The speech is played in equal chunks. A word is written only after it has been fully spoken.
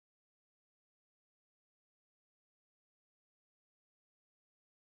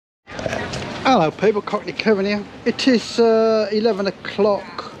Hello people, Cockney Kevin here. It is 11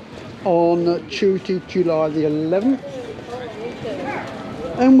 o'clock on Tuesday, July the 11th.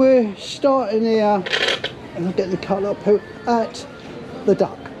 And we're starting here, and I'm getting the colour up here, at the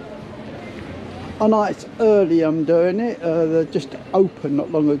Duck. I know it's early I'm doing it, they're just opened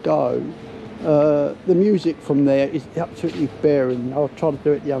not long ago. The music from there is absolutely bearing. I tried to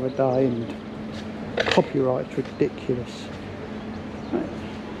do it the other day and copyright's ridiculous.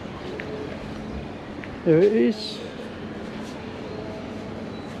 There it is.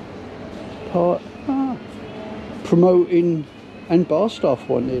 Part promoting and bar staff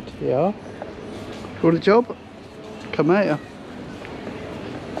wanted. Yeah. Want a job? Come out here.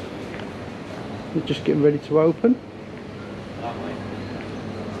 We're just getting ready to open.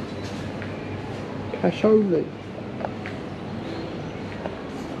 Cash only.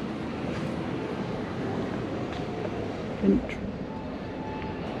 Entry.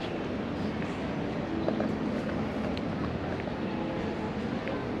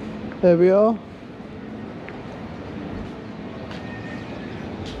 There we are.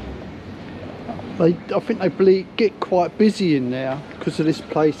 I think they get quite busy in there because of this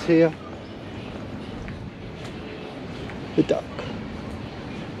place here. The Duck.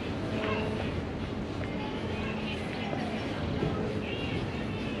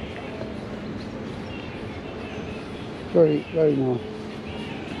 Very, very nice.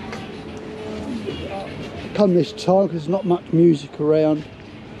 Come this time because there's not much music around.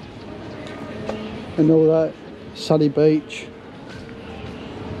 And all that. Sunny Beach.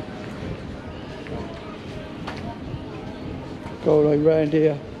 Go all the way round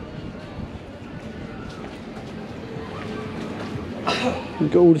here.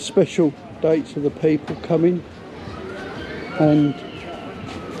 We've got all the special dates of the people coming. And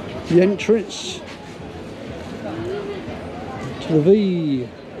the entrance to the V.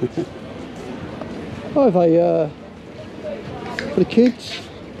 Oh, they for the kids.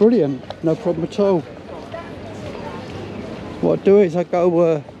 Brilliant, no problem at all. What I do is I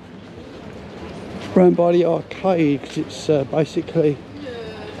go round by the arcade because it's basically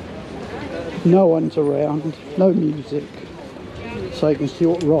no one's around, no music, so you can see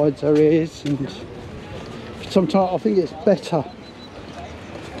what rides there is. And sometimes I think it's better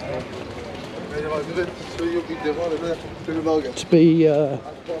to be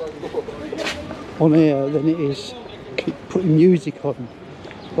on air than it is keep putting music on.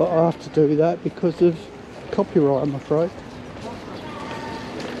 But I have to do that because of copyright, I'm afraid.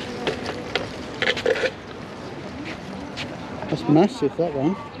 That's massive, that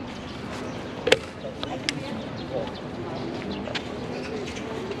one.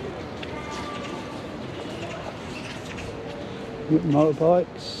 With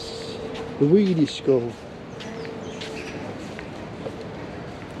motorbikes, the wheelie school.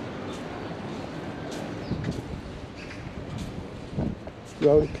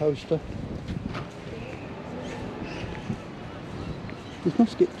 Roller coaster. This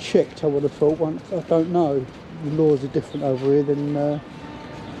must get checked, I would have thought. One, I don't know. The laws are different over here than the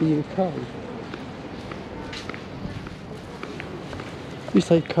UK. At least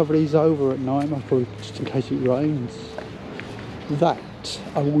they cover these over at night, probably just in case it rains. That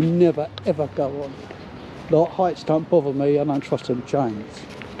I will never ever go on. Like, heights don't bother me. I don't trust them chains.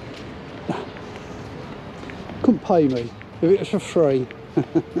 Couldn't pay me if it was for free.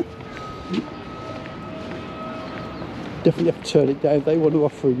 Definitely have to turn it down if they want to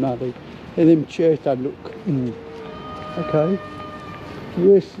offer him money. And them chairs don't look okay.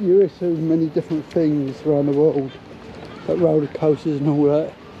 You hear so many different things around the world, like roller coasters and all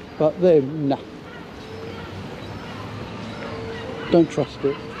that, but them, nah. Don't trust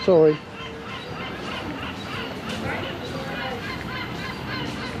it, sorry.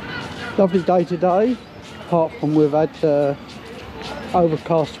 Lovely day today, apart from we've had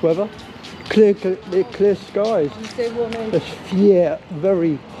overcast weather. Clear skies. Yeah,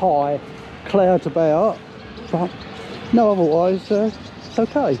 very high clouds about, but no, otherwise it's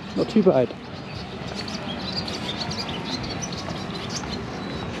okay, not too bad.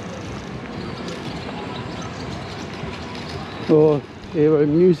 Or hear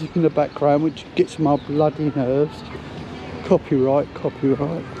music in the background which gets my bloody nerves. Copyright.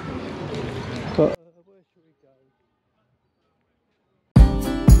 But where should we go?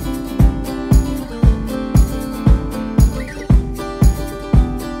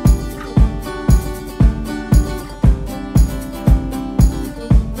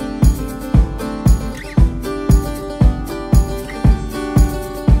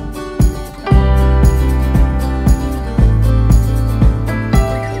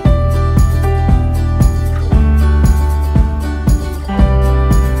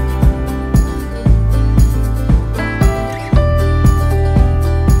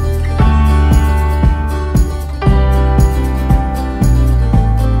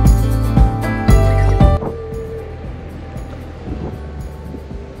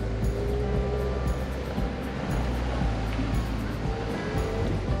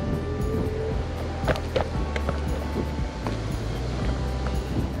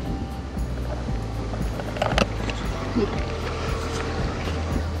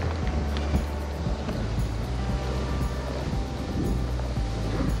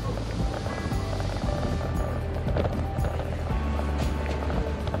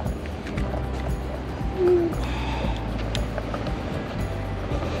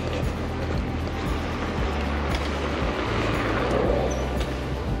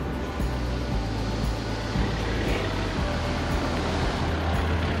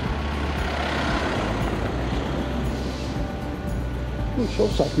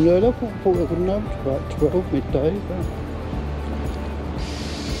 shops open early. I thought they wouldn't open till about 12 midday. But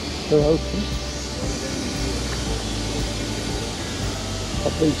they're open. I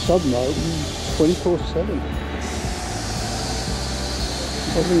believe some are open 24/7.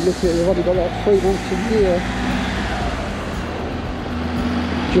 I really look at it, they've only got like 3 months a year.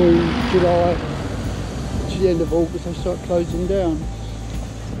 June, July, to the end of August they start closing down.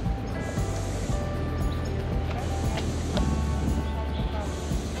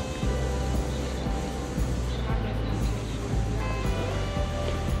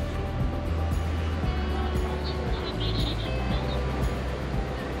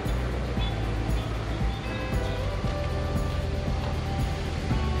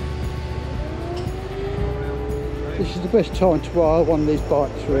 This is the best time to ride one of these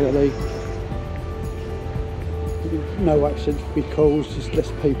bikes really. No accidents will be caused, there's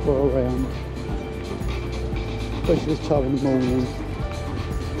less people around. Especially this time in the morning.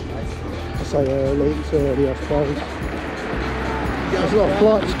 I say early, it's early I suppose. There's a lot of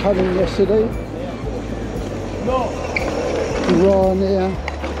flights coming yesterday. Ryanair,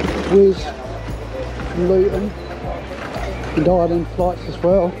 Wizz from Luton. And Ireland flights as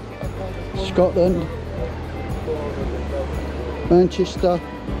well. Scotland. Manchester,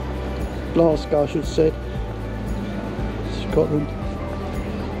 Glasgow I should have said, Scotland.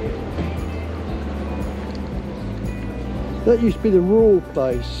 That used to be the Royal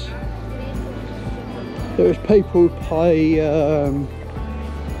base. There was people who pay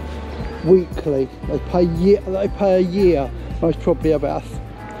weekly, they pay a year, most probably about,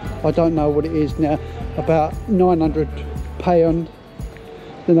 I don't know what it is now, about £900,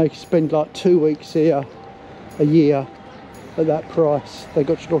 then they spend like 2 weeks here, a year. At that price, they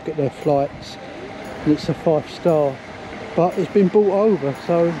got to look at their flights, and it's a 5-star, but it's been bought over,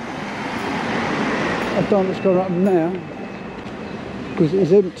 so I don't know what's going to happen now because it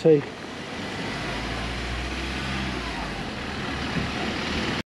is empty.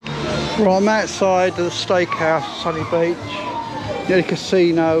 Right, I'm outside the steakhouse, Sunny Beach, near the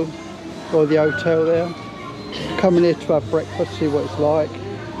casino or the hotel there. Coming here to have breakfast, see what it's like,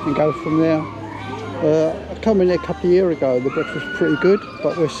 and go from there. I came in there a couple of years ago, the breakfast was pretty good,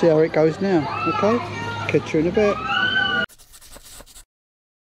 but we'll see how it goes now, okay? Catch you in a bit.